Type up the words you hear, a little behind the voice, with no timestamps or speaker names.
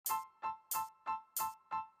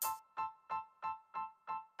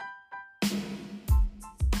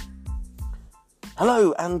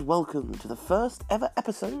Hello and welcome to the first ever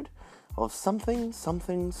episode of Something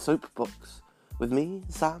Soapbox with me,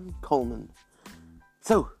 Sam Coleman.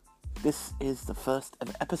 So, this is the first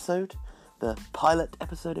ever episode, the pilot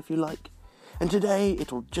episode if you like, and today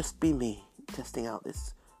it'll just be me testing out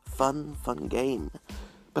this fun game.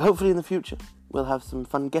 But hopefully in the future we'll have some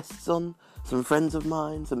fun guests on, some friends of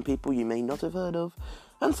mine, some people you may not have heard of,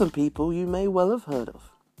 and some people you may well have heard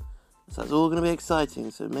of. So that's all going to be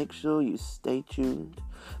exciting, so make sure you stay tuned.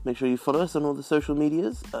 Make sure you follow us on all the social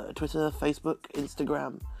medias, Twitter, Facebook,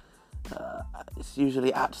 Instagram. It's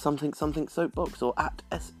usually at something soapbox or at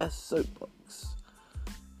SS Soapbox.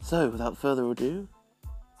 So, without further ado,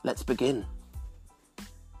 let's begin.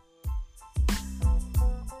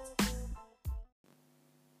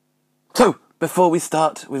 So, before we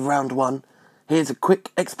start with round one, here's a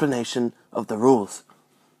quick explanation of the rules.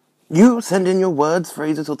 You send in your words,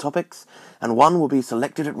 phrases or topics, and one will be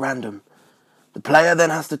selected at random. The player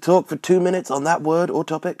then has to talk for 2 minutes on that word or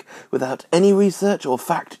topic without any research or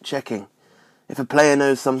fact-checking. If a player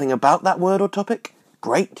knows something about that word or topic,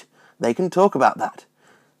 great, they can talk about that.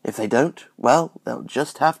 If they don't, well, they'll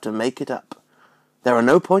just have to make it up. There are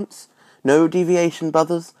no points, no deviation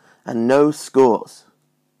buzzers, and no scores.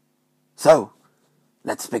 So,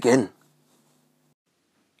 let's begin.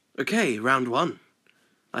 Okay, round one.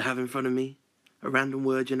 I have in front of me a random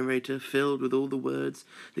word generator filled with all the words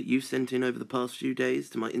that you sent in over the past few days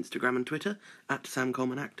to my Instagram and Twitter, at Sam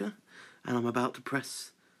Coleman Actor, and I'm about to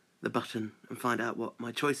press the button and find out what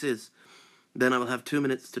my choice is. Then I will have 2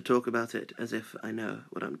 minutes to talk about it as if I know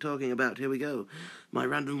what I'm talking about. Here we go. My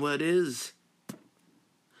random word is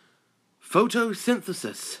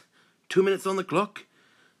photosynthesis. 2 minutes on the clock.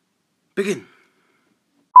 Begin.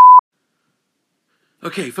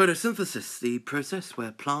 Okay, photosynthesis, the process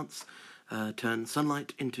where plants turn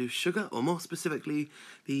sunlight into sugar, or more specifically,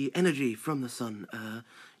 the energy from the sun.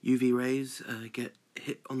 UV rays get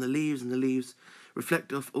hit on the leaves, and the leaves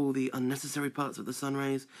reflect off all the unnecessary parts of the sun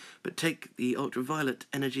rays, but take the ultraviolet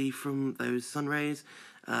energy from those sun rays,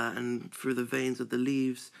 and through the veins of the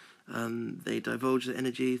leaves, they divulge the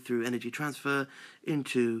energy through energy transfer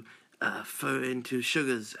into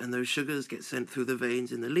sugars, and those sugars get sent through the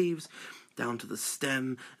veins in the leaves down to the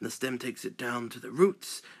stem, and the stem takes it down to the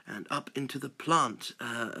roots and up into the plant,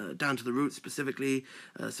 down to the roots specifically,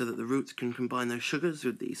 so that the roots can combine those sugars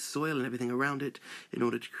with the soil and everything around it in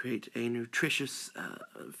order to create a nutritious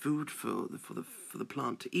food for the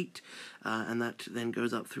plant to eat, and that then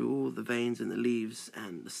goes up through all the veins in the leaves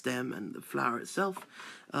and the stem and the flower itself,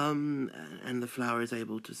 and the flower is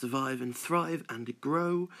able to survive and thrive and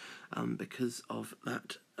grow because of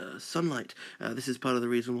that sunlight. This is part of the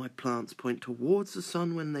reason why plants point towards the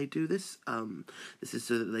sun when they do this. This is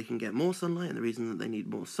so that they can get more sunlight, and the reason that they need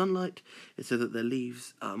more sunlight is so that their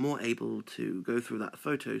leaves are more able to go through that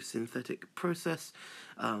photosynthetic process,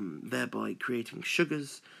 thereby creating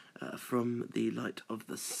sugars from the light of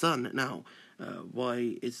the sun. Now,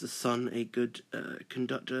 why is the sun a good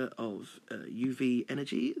conductor of UV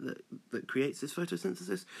energy that creates this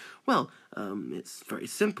photosynthesis? Well, it's very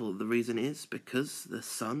simple. The reason is because the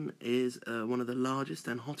sun is one of the largest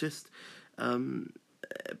and hottest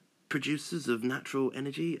producers of natural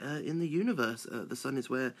energy in the universe. The sun is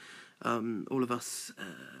where all of us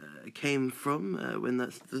came from when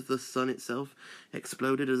the sun itself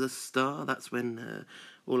exploded as a star. That's when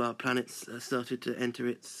all our planets started to enter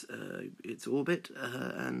its orbit,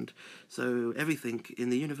 and so everything in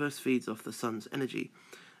the universe feeds off the sun's energy.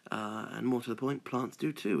 And more to the point, plants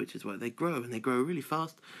do too, which is why they grow, and they grow really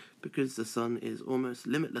fast because the sun is almost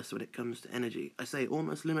limitless when it comes to energy. I say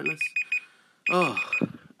almost limitless. Oh,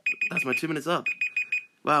 that's my 2 minutes up.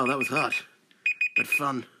 Wow, that was hard, but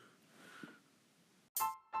fun.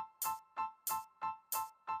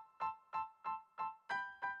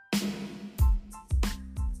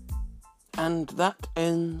 And that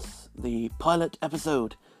ends the pilot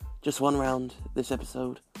episode. Just one round this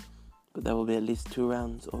episode, but there will be at least 2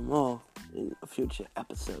 rounds or more in future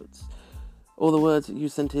episodes. All the words that you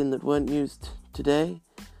sent in that weren't used today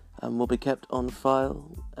will be kept on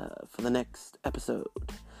file for the next episode.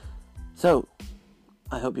 So,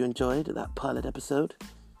 I hope you enjoyed that pilot episode.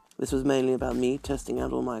 This was mainly about me testing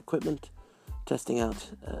out all my equipment, testing out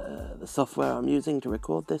the software I'm using to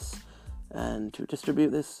record this and to distribute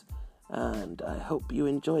this, and I hope you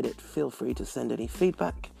enjoyed it. Feel free to send any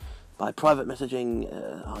feedback by private messaging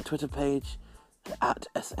our Twitter page at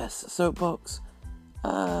SS Soapbox,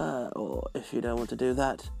 or if you don't want to do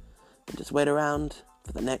that, then just wait around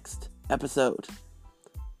for the next episode.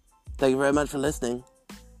 Thank you very much for listening.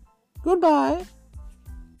 Goodbye.